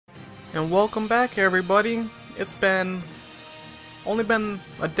And welcome back, everybody. It's only been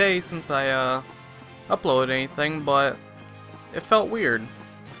a day since I uploaded anything, but it felt weird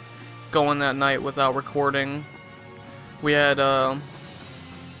going that night without recording. We had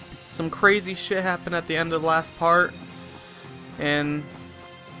some crazy shit happen at the end of the last part, and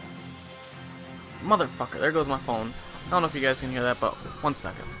motherfucker, there goes my phone. I don't know if you guys can hear that, but 1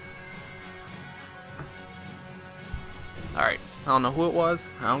 second. Alright, I don't know who it was.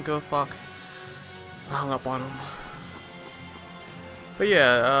 I don't give a fuck. I hung up on him. But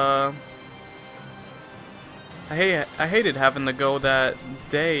yeah, I hated having to go that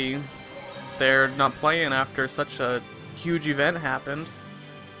day there not playing after such a huge event happened.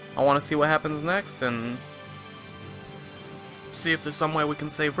 I want to see what happens next and see if there's some way we can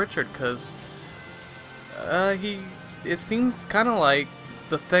save Richard, because it seems kind of like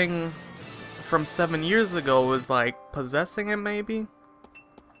the thing from 7 years ago was like possessing him, maybe.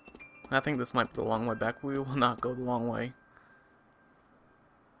 I think this might be the long way back. We will not go the long way.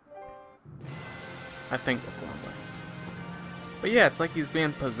 I think that's the long way. But yeah, it's like he's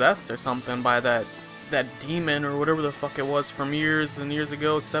being possessed or something by that demon or whatever the fuck it was from years and years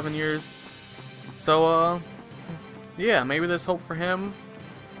ago, 7 years. So yeah, maybe there's hope for him.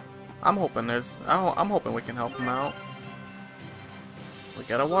 I'm hoping we can help him out. We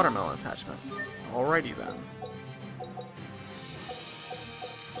got a watermelon attachment. Alrighty then.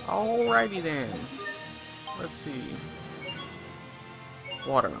 Alrighty then. Let's see.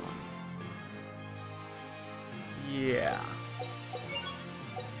 Watermelon. Yeah.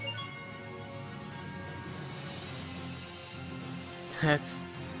 That's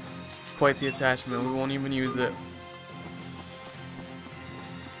quite the attachment. We won't even use it.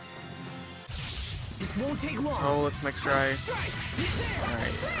 This won't take long. Oh, let's make sure I...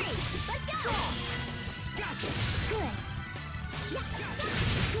 Alright. Good. Yeah.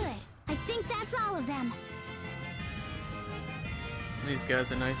 Good. I think that's all of them. These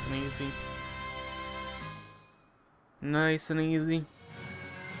guys are nice and easy. Nice and easy.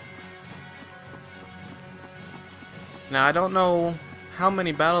 Now, I don't know how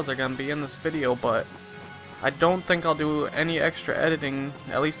many battles are going to be in this video, but I don't think I'll do any extra editing,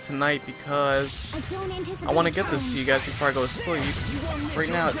 at least tonight, because I want to get this to you guys before I go to sleep. Right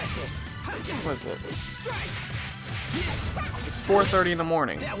now it's... what is it? It's 4:30 in the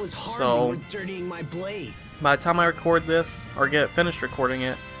morning, so by the time I record this, or get finished recording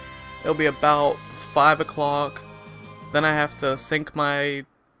it, it'll be about 5 o'clock. Then I have to sync my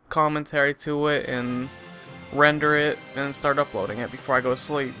commentary to it and render it and start uploading it before I go to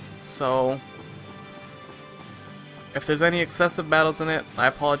sleep. So if there's any excessive battles in it, I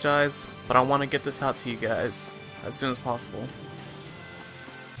apologize, but I want to get this out to you guys as soon as possible.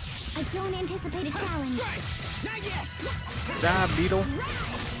 I don't anticipate a challenge. Die, beetle.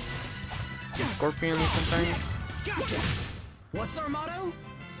 Get scorpions and things. What's our motto?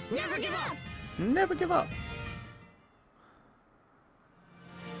 Never give up. Never give up.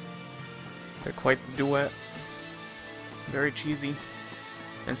 They're quite the duet. Very cheesy.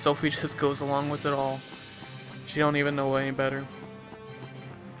 And Sophie just goes along with it all. She don't even know any better.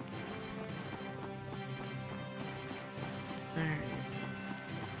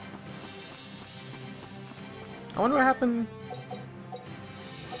 I wonder what happened.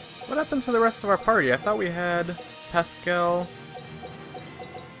 What happened to the rest of our party? I thought we had Pascal.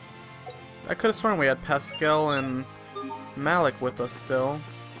 I could have sworn we had Pascal and Malik with us still.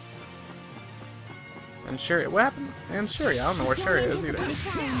 And Sherry. What happened? And Sherry. I don't know where Sherry is either.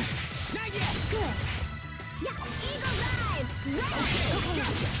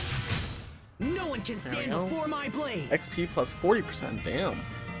 No one can stand before my blade. XP plus 40%. Damn.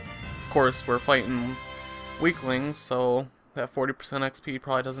 Of course, we're fighting weaklings, so that 40% XP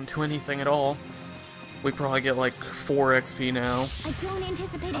probably doesn't do anything at all. We probably get like 4 XP now. I don't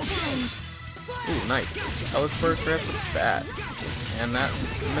anticipate a challenge. Ooh, nice. That was first right off the bat. And that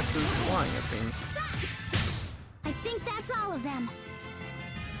misses flying, it seems. I think that's all of them.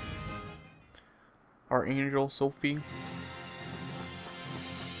 Our angel, Sophie.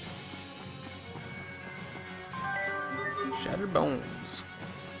 Shattered bones.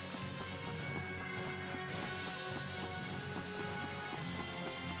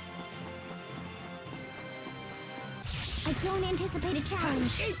 I don't anticipate a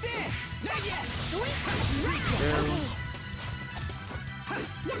challenge. Eat this! Not yet! Let's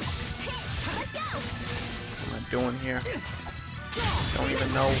go! What am I doing here? Don't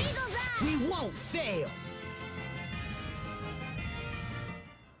even know. We won't fail!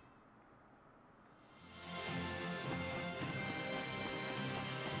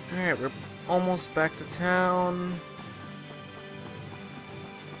 Alright, we're almost back to town.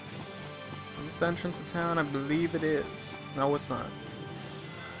 this entrance to town? I believe it is. No, it's not.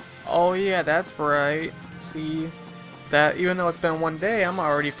 Oh yeah, that's right. See, that even though it's been one day, I'm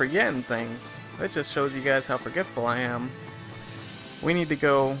already forgetting things. That just shows you guys how forgetful I am. We need to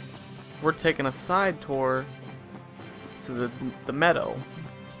go. We're taking a side tour to the meadow.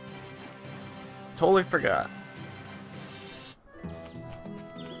 Totally forgot.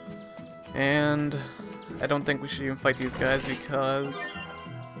 And I don't think we should even fight these guys because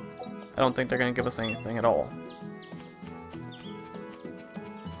I don't think they're gonna give us anything at all.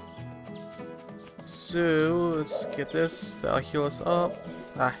 So let's get this. That'll heal us up.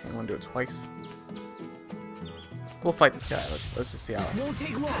 Ah, I want to do it twice. We'll fight this guy. Let's just see how. Won't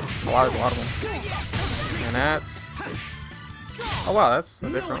take long. Oh wow, there's a lot of them. And that's. Oh wow, that's a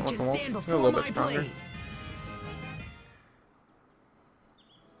different looking wolf. They're a little bit stronger.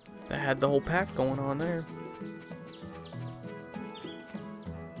 They had the whole pack going on there.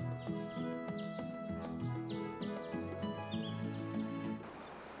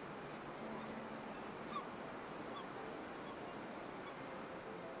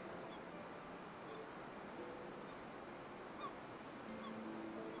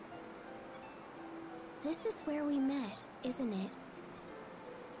 This is where we met, isn't it?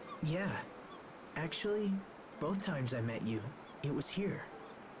 Yeah. Actually, both times I met you, it was here.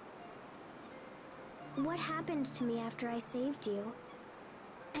 What happened to me after I saved you?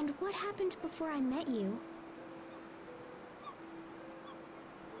 And what happened before I met you?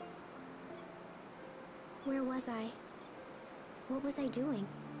 Where was I? What was I doing?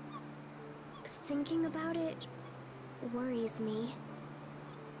 Thinking about it worries me.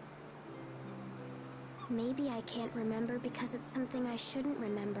 Maybe I can't remember because it's something I shouldn't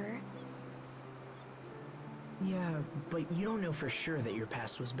remember. Yeah, but you don't know for sure that your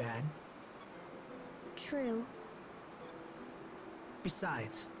past was bad. True.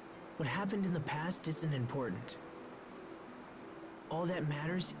 Besides, what happened in the past isn't important. All that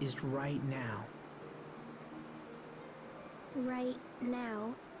matters is right now. Right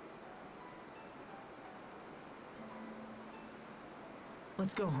now.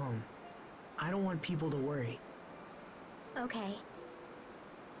 Let's go home. I don't want people to worry. Okay.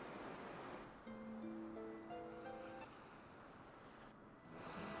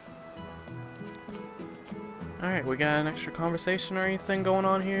 Alright, we got an extra conversation or anything going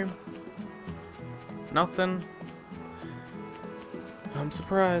on here? Nothing? I'm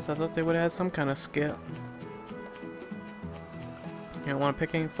surprised. I thought they would have had some kind of skit. You don't want to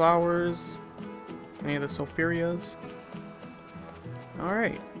pick any flowers? Any of the Sophirias?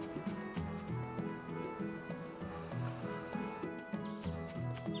 Alright.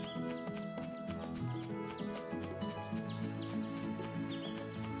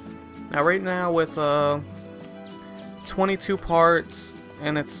 Now right now with 22 parts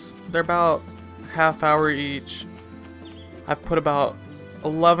and they're about half hour each. I've put about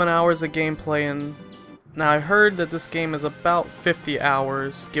 11 hours of gameplay in. Now I heard that this game is about 50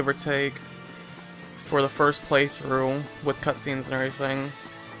 hours, give or take, for the first playthrough with cutscenes and everything.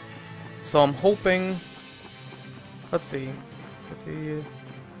 So I'm hoping, let's see, 50,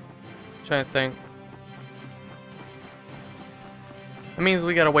 trying to think. It means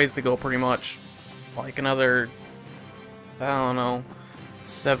we got a ways to go pretty much. Like another, I don't know,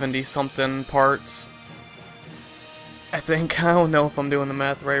 70 something parts. I think. I don't know if I'm doing the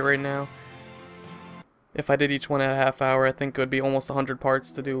math right now. If I did each one at a half hour, I think it would be almost 100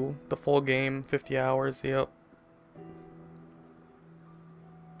 parts to do the full game, 50 hours, yep.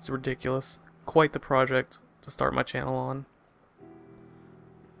 It's ridiculous. Quite the project to start my channel on.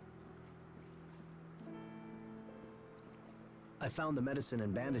 I found the medicine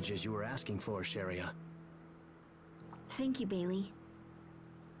and bandages you were asking for, Sharia. Thank you, Bailey.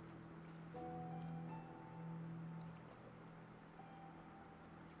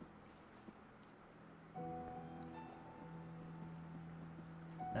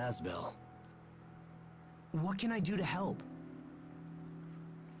 Asbel. What can I do to help?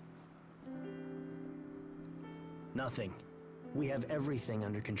 Nothing. We have everything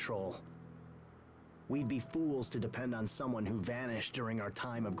under control. We'd be fools to depend on someone who vanished during our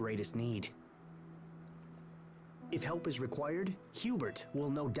time of greatest need. If help is required, Hubert will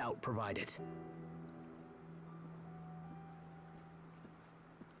no doubt provide it.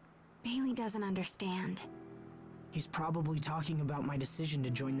 Bailey doesn't understand. He's probably talking about my decision to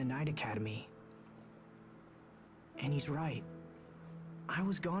join the Knight Academy. And he's right. I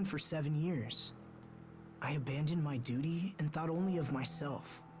was gone for 7 years. I abandoned my duty and thought only of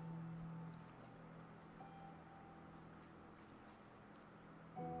myself.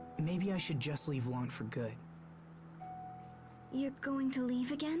 Maybe I should just leave Lawn for good. You're going to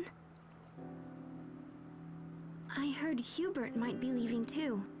leave again? I heard Hubert might be leaving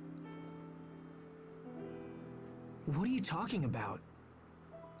too. What are you talking about?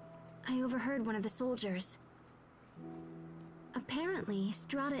 I overheard one of the soldiers. Apparently,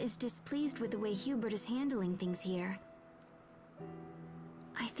 Strata is displeased with the way Hubert is handling things here.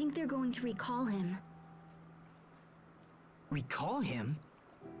 I think they're going to recall him. Recall him?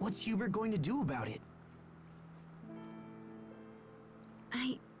 What's Hubert going to do about it?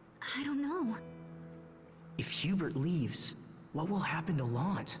 I don't know. If Hubert leaves, what will happen to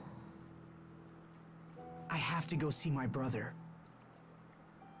Lant? I have to go see my brother.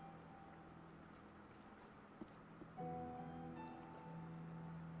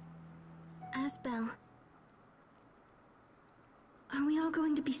 Asbel. Are we all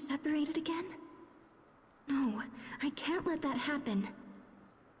going to be separated again? No, I can't let that happen.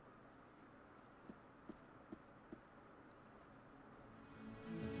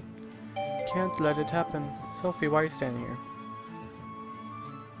 Can't let it happen. Sophie, why are you standing here?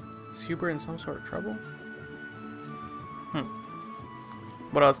 Is Hubert in some sort of trouble?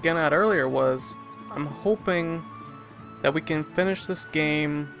 What I was getting at earlier was, I'm hoping that we can finish this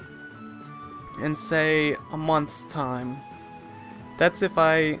game in, say, a month's time. That's if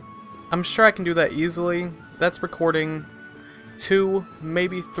I'm sure I can do that easily. That's recording 2,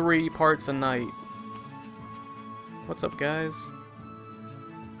 maybe 3 parts a night. What's up, guys?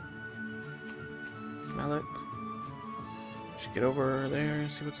 Malik. Should get over there and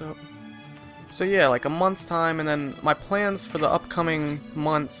see what's up. So yeah, like a month's time, and then my plans for the upcoming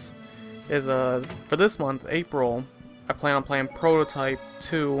months is, for this month, April, I plan on playing Prototype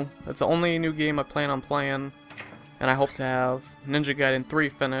 2. That's the only new game I plan on playing, and I hope to have Ninja Gaiden 3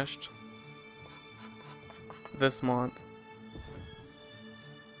 finished this month.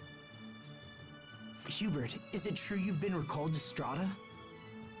 Hubert, is it true you've been recalled to Strata?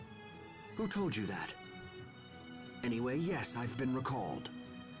 Who told you that? Anyway, yes, I've been recalled.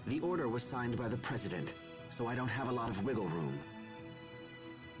 The order was signed by the President, so I don't have a lot of wiggle room.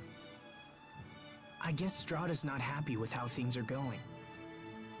 I guess Strata's not happy with how things are going.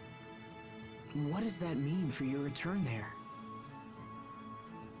 What does that mean for your return there?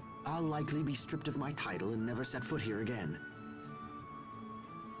 I'll likely be stripped of my title and never set foot here again.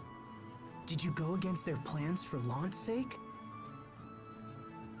 Did you go against their plans for Lant's sake?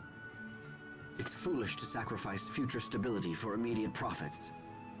 It's foolish to sacrifice future stability for immediate profits.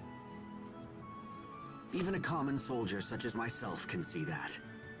 Even a common soldier such as myself can see that.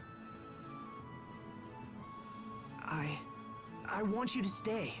 I want you to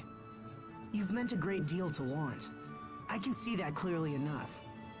stay. You've meant a great deal to Lant. I can see that clearly enough.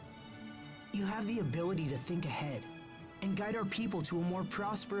 You have the ability to think ahead and guide our people to a more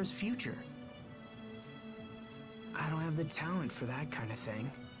prosperous future. I don't have the talent for that kind of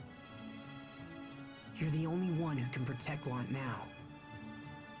thing. You're the only one who can protect Lant now.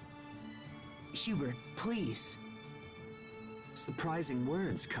 Hubert, please. Surprising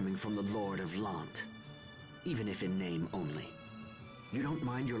words coming from the Lord of Lant, even if in name only. You don't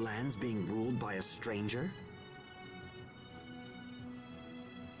mind your lands being ruled by a stranger?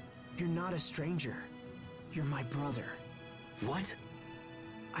 You're not a stranger. You're my brother. What?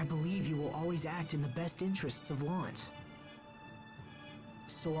 I believe you will always act in the best interests of Lant.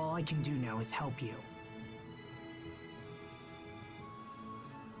 So all I can do now is help you.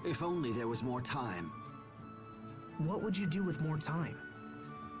 If only there was more time. What would you do with more time?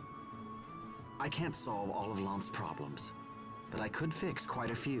 I can't solve all of Lant's problems, but I could fix quite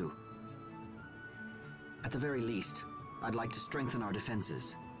a few. At the very least, I'd like to strengthen our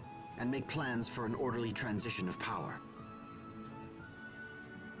defenses and make plans for an orderly transition of power.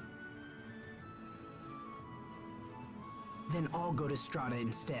 Then I'll go to Strata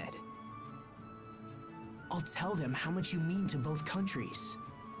instead. I'll tell them how much you mean to both countries.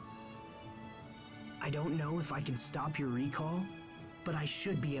 I don't know if I can stop your recall, but I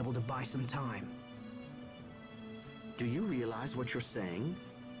should be able to buy some time. Do you realize what you're saying?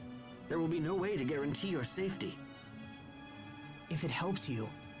 There will be no way to guarantee your safety. If it helps you,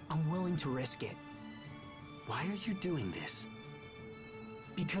 I'm willing to risk it. Why are you doing this?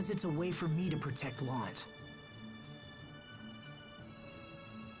 Because it's a way for me to protect Lant.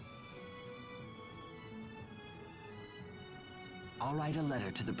 I'll write a letter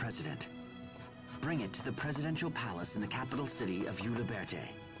to the President. Bring it to the Presidential Palace in the capital city of Uliberte.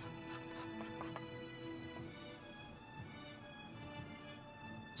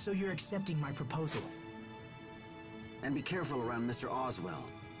 So you're accepting my proposal? And be careful around Mr. Oswell.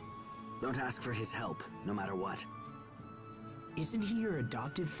 Don't ask for his help, no matter what. Isn't he your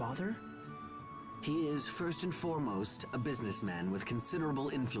adoptive father? He is first and foremost a businessman with considerable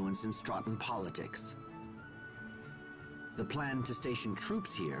influence in Stratton politics. The plan to station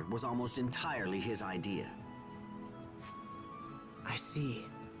troops here was almost entirely his idea. I see.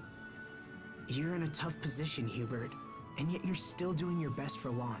 You're in a tough position, Hubert, and yet you're still doing your best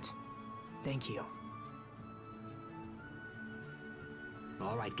for Lant. Thank you.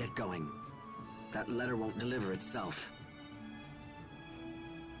 All right, get going. That letter won't deliver itself.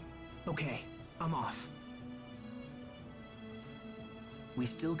 Okay, I'm off. We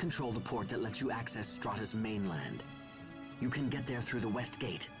still control the port that lets you access Strata's mainland. You can get there through the west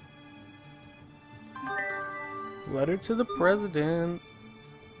gate. Letter to the president.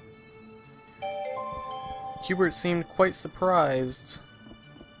 Hubert seemed quite surprised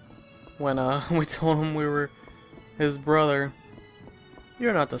when we told him we were his brother.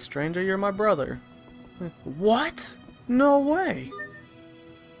 You're not the stranger, you're my brother. What? No way.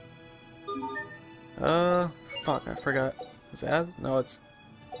 Fuck, I forgot. Is it No, it's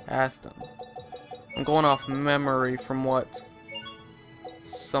Aston. I'm going off memory from what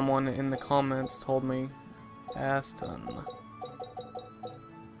someone in the comments told me. Aston.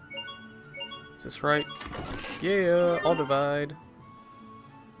 Is this right? Yeah, I'll divide.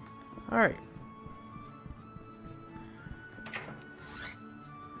 Alright.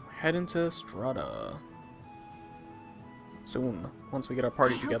 Head into Strata. Soon, once we get our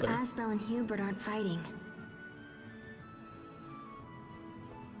party together. I hope Asbel and Hubert aren't fighting.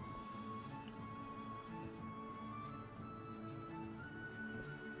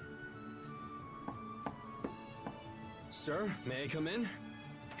 Sir, may I come in?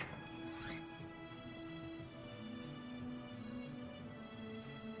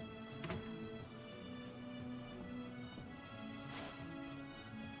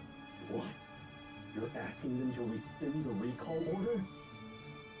 What? You're asking them to rescind the recall order?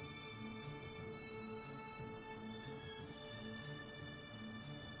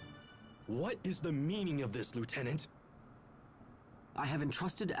 What is the meaning of this, Lieutenant? I have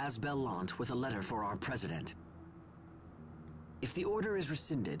entrusted Asbel Lant with a letter for our president. If the order is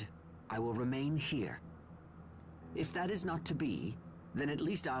rescinded, I will remain here. If that is not to be, then at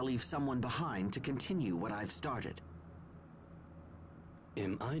least I'll leave someone behind to continue what I've started.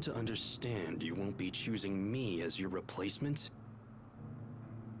 Am I to understand you won't be choosing me as your replacement?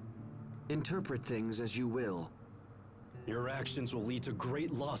 Interpret things as you will. Your actions will lead to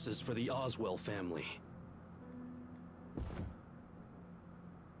great losses for the Oswell family.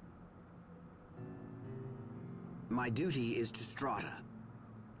 My duty is to Strata.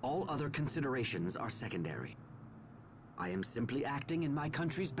 All other considerations are secondary. I am simply acting in my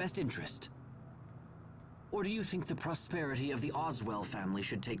country's best interest. Or do you think the prosperity of the Oswell family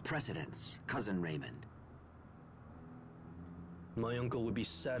should take precedence, Cousin Raymond? My uncle would be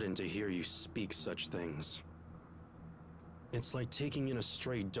saddened to hear you speak such things. It's like taking in a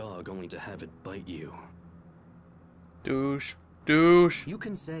stray dog only to have it bite you. Douche. Douche. You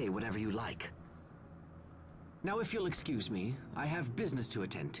can say whatever you like. Now, if you'll excuse me, I have business to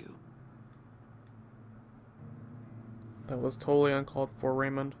attend to. That was totally uncalled for,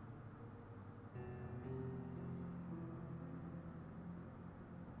 Raymond.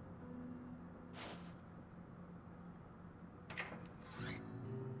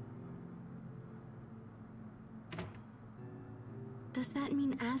 Does that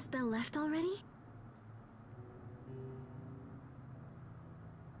mean Asbel left already?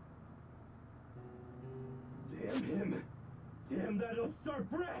 Damn him! Damn that upstart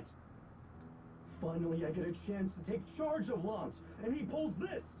brat! Finally, I get a chance to take charge of Lant, and he pulls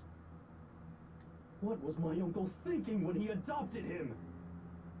this! What was my uncle thinking when he adopted him?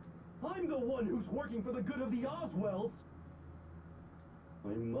 I'm the one who's working for the good of the Oswells!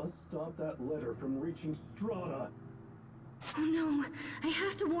 I must stop that letter from reaching Strata. Oh no, I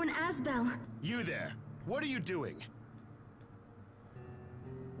have to warn Asbel. You there! What are you doing?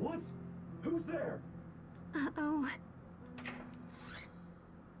 What? Who's there? Uh-oh.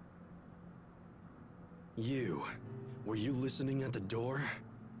 You. Were you listening at the door?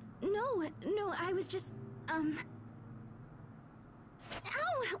 No, I was just, Ow!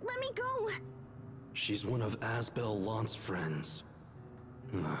 Let me go! She's one of Asbel Lant's friends.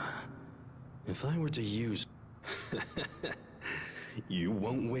 If I were to use... You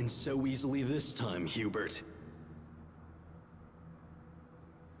won't win so easily this time, Hubert.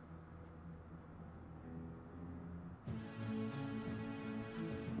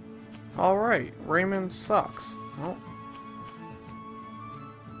 Alright, Raymond sucks. Oh.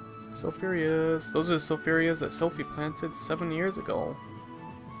 Sulfurias. Those are the sulfurias that Sophie planted 7 years ago.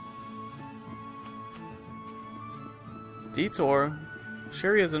 Detour.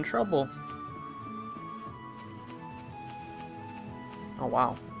 Sherry is in trouble.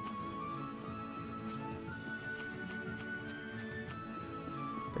 wow.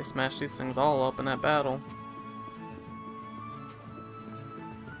 They smashed these things all up in that battle.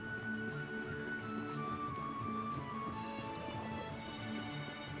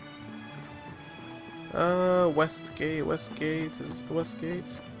 Westgate, Westgate, is this the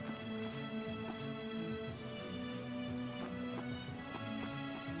Westgate?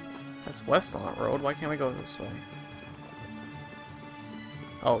 That's Westlawn Road, why can't we go this way?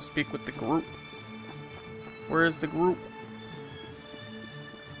 Oh, speak with the group. Where is the group?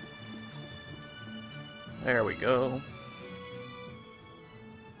 There we go.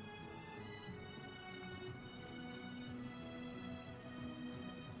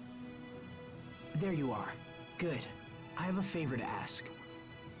 There you are. Good. I have a favor to ask.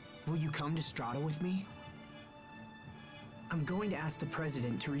 Will you come to Strata with me? I'm going to ask the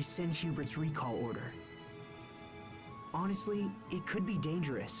President to rescind Hubert's recall order. Honestly, it could be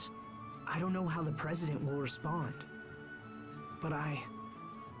dangerous. I don't know how the President will respond. But I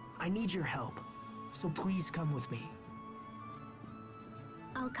need your help. So please come with me.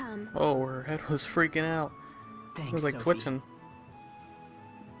 I'll come. Oh, her head was freaking out. Thanks, It was like Sophie. twitching.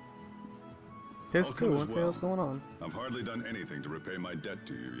 His I'll too, come as what the well. hell's going on? I've hardly done anything to repay my debt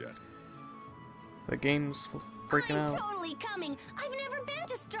to you yet. The game's freaking I'm out. totally coming. I've never been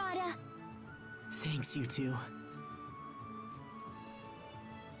to Strata. Thanks, you two.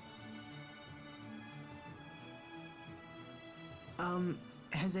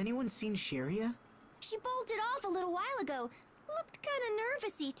 Has anyone seen Sharia? She bolted off a little while ago. Looked kinda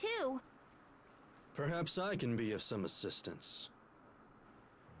nervousy, too. Perhaps I can be of some assistance.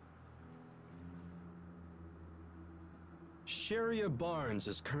 Sharia Barnes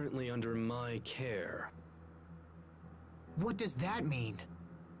is currently under my care. What does that mean?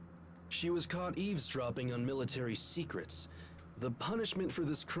 She was caught eavesdropping on military secrets. The punishment for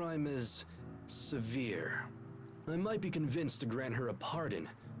this crime is severe. I might be convinced to grant her a pardon,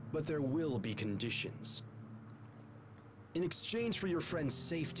 but there will be conditions. In exchange for your friend's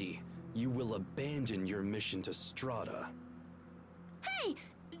safety, you will abandon your mission to Strata. Hey!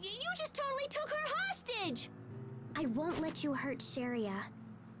 You just totally took her hostage! I won't let you hurt Sharia.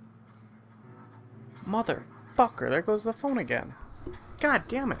 Motherfucker, there goes the phone again. God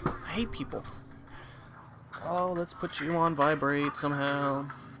damn it, I hate people. Oh, let's put you on vibrate somehow.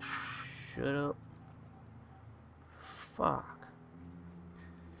 Shut up. Fuck.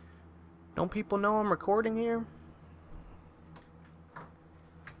 Don't people know I'm recording here?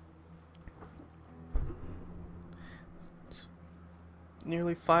 It's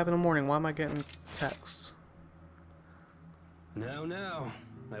nearly 5 in the morning, why am I getting texts? Now,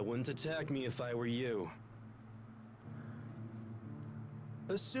 I wouldn't attack me if I were you.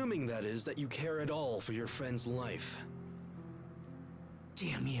 Assuming, that is, that you care at all for your friend's life.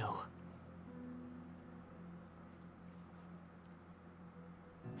 Damn you.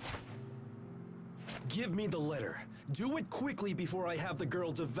 Give me the letter. Do it quickly before I have the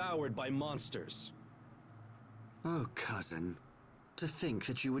girl devoured by monsters. Oh, cousin. To think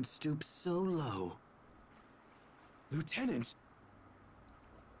that you would stoop so low. Lieutenant!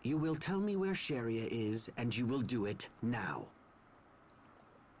 You will tell me where Sharia is, and you will do it now.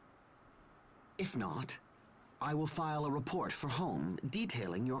 If not, I will file a report for home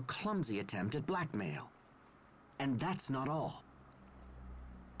detailing your clumsy attempt at blackmail. And that's not all.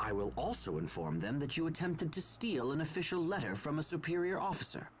 I will also inform them that you attempted to steal an official letter from a superior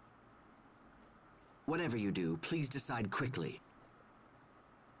officer. Whatever you do, please decide quickly.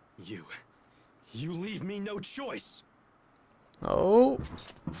 You leave me no choice! Oh.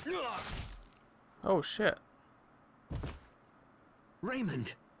 Oh shit.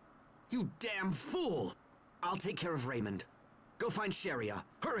 Raymond! You damn fool! I'll take care of Raymond. Go find Sharia.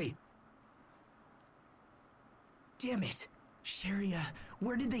 Hurry! Damn it. Sharia,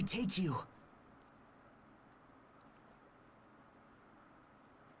 where did they take you?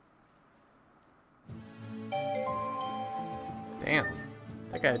 Damn.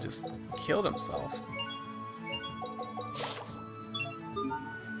 That guy just killed himself.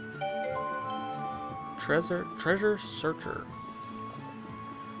 Treasure searcher.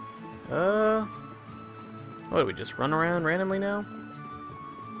 What, do we just run around randomly now?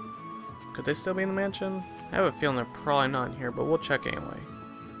 Could they still be in the mansion? I have a feeling they're probably not in here, but we'll check anyway.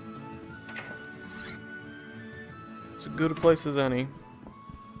 It's as good a place as any.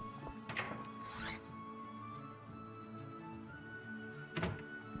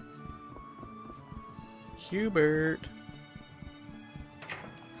 Hubert.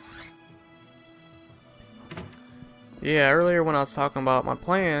 Yeah, earlier when I was talking about my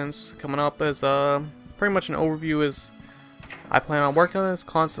plans, coming up as pretty much an overview is I plan on working on this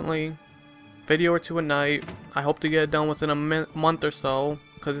constantly, video or two a night. I hope to get it done within a month or so,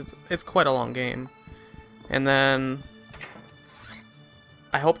 because it's quite a long game. And then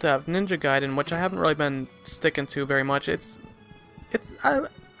I hope to have Ninja Gaiden, which I haven't really been sticking to very much. I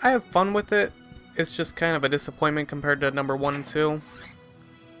have fun with it. It's just kind of a disappointment compared to number 1 and 2.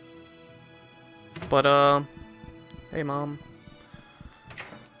 But hey mom.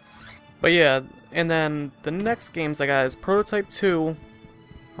 But yeah, and then the next games I got is Prototype 2.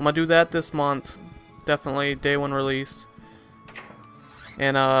 I'm gonna do that this month. Definitely day 1 release.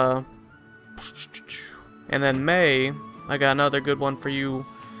 And then May, I got another good one for you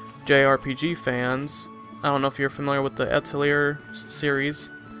JRPG fans. I don't know if you're familiar with the Atelier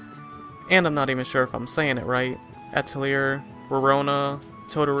series. And I'm not even sure if I'm saying it right. Atelier, Rorona,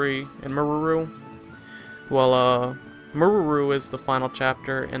 Toturi, and Mururu. Well, Mururu is the final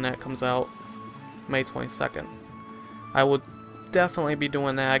chapter, and that comes out May 22nd. I will definitely be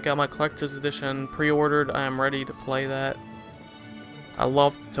doing that. I got my collector's edition pre-ordered. I am ready to play that. I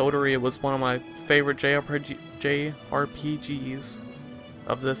loved Toturi. It was one of my favorite JRPGs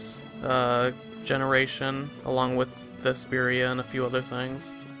of this generation, along with Vesperia and a few other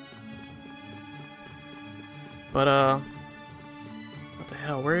things. But, what the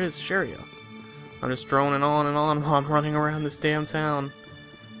hell? Where is Sharia? I'm just droning on and on while I'm running around this damn town.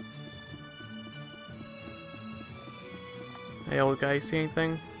 Hey, old guy, you see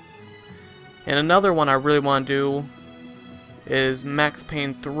anything? And another one I really want to do is Max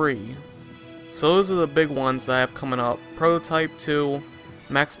Payne 3. So those are the big ones that I have coming up. Prototype 2,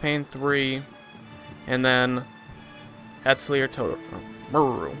 Max Payne 3, and then Atelier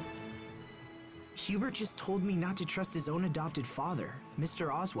Mururu. Hubert just told me not to trust his own adopted father,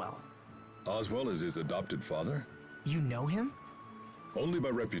 Mr. Oswell. Oswell is his adopted father? You know him? Only by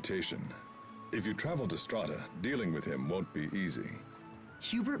reputation. If you travel to Strata, dealing with him won't be easy.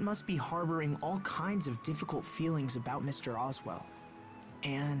 Hubert must be harboring all kinds of difficult feelings about Mr. Oswell.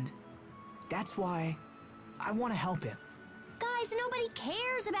 And that's why I want to help him. Guys, nobody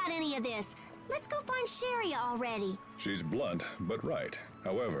cares about any of this. Let's go find Sharia already. She's blunt, but right.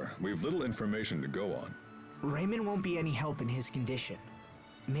 However, we've little information to go on. Raymond won't be any help in his condition.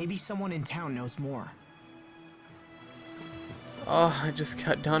 Maybe someone in town knows more. Oh, I just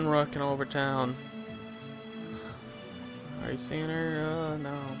got done rocking all over town. Are you seeing her?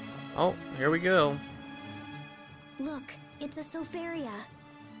 No. Oh, here we go. Look, it's a Sofaria.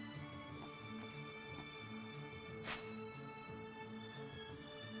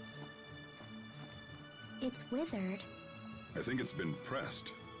 It's withered. I think it's been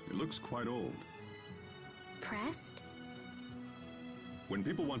pressed. It looks quite old. Pressed? When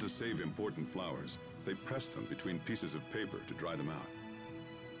people want to save important flowers, they press them between pieces of paper to dry them out.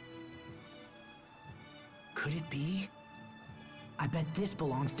 Could it be? I bet this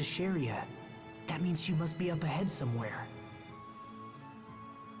belongs to Sharia. That means she must be up ahead somewhere.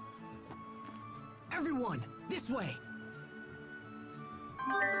 Everyone, this way!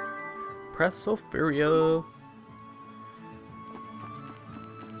 Press Sofaria.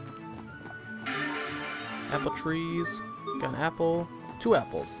 Apple trees. Got an apple. 2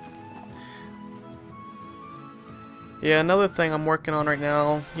 apples. Yeah, another thing I'm working on right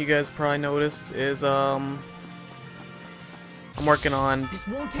now, you guys probably noticed, is I'm working on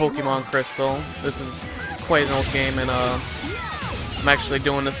Pokemon Crystal. This is quite an old game, and I'm actually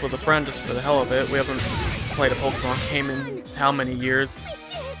doing this with a friend just for the hell of it. We haven't played a Pokemon game in how many years.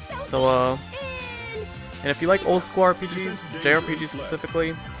 So, and if you like old school RPGs, JRPGs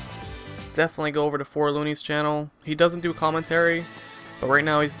specifically, definitely go over to 4Looney's channel. He doesn't do commentary, but right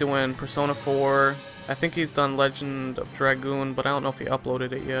now he's doing Persona 4. I think he's done Legend of Dragoon, but I don't know if he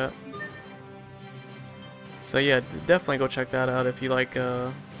uploaded it yet. So yeah, definitely go check that out if you like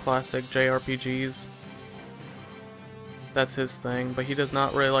classic JRPGs. That's his thing, but he does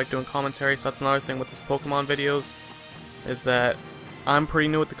not really like doing commentary, so that's another thing with his Pokemon videos, is that I'm pretty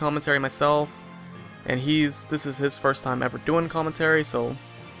new at the commentary myself, and this is his first time ever doing commentary, so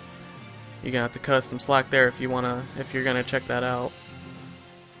you're gonna have to cut us some slack there if you're gonna check that out.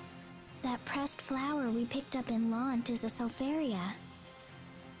 That pressed flower we picked up in Lant is a Sofaria.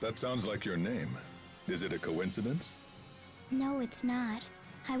 That sounds like your name. Is it a coincidence? No, it's not.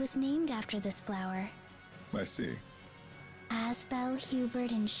 I was named after this flower. I see. Asbel,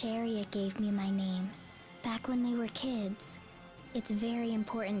 Hubert, and Sharia gave me my name, back when they were kids. It's very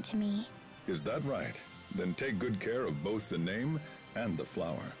important to me. Is that right? Then take good care of both the name and the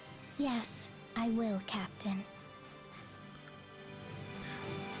flower. Yes, I will, Captain.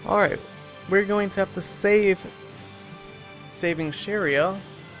 Alright, we're going to have to save Saving Sharia.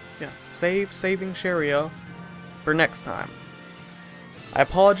 Yeah, saving Sharia for next time. I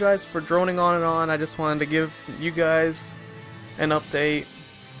apologize for droning on and on. I just wanted to give you guys an update.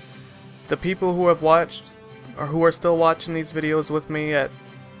 The people who have watched, or who are still watching these videos with me at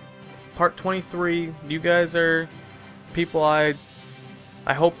part 23, you guys are people I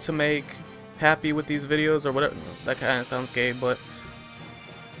hope to make happy with these videos, or whatever. That kind of sounds gay, but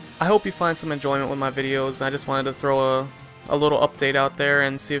I hope you find some enjoyment with my videos. I just wanted to throw a little update out there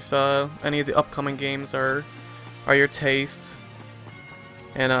and see if any of the upcoming games are your taste,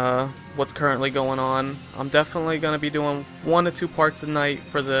 and what's currently going on. I'm definitely gonna be doing 1 to 2 parts a night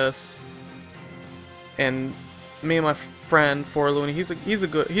for this, and me and my friend Looney, he's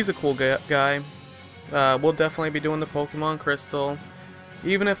a cool guy. We'll definitely be doing the Pokemon Crystal.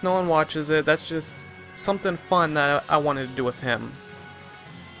 Even if no one watches it, that's just something fun that I wanted to do with him.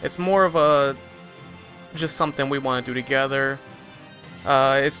 It's more of just something we want to do together.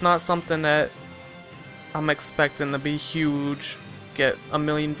 It's not something that I'm expecting to be huge, get 1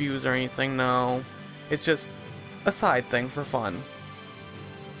 million views or anything, no. It's just a side thing for fun.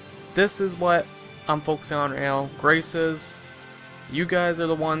 This is what I'm focusing on right now. Graces, you guys are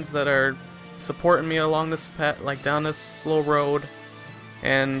the ones that are supporting me along this down this little road,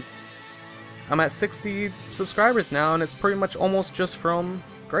 and I'm at 60 subscribers now, and it's pretty much almost just from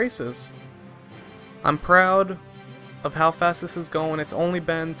Graces. I'm proud of how fast this is going. It's only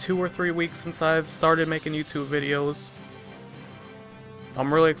been 2 or 3 weeks since I've started making YouTube videos.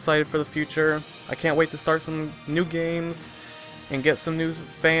 I'm really excited for the future. I can't wait to start some new games and get some new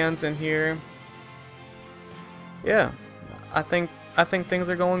fans in here. Yeah, I think things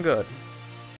are going good.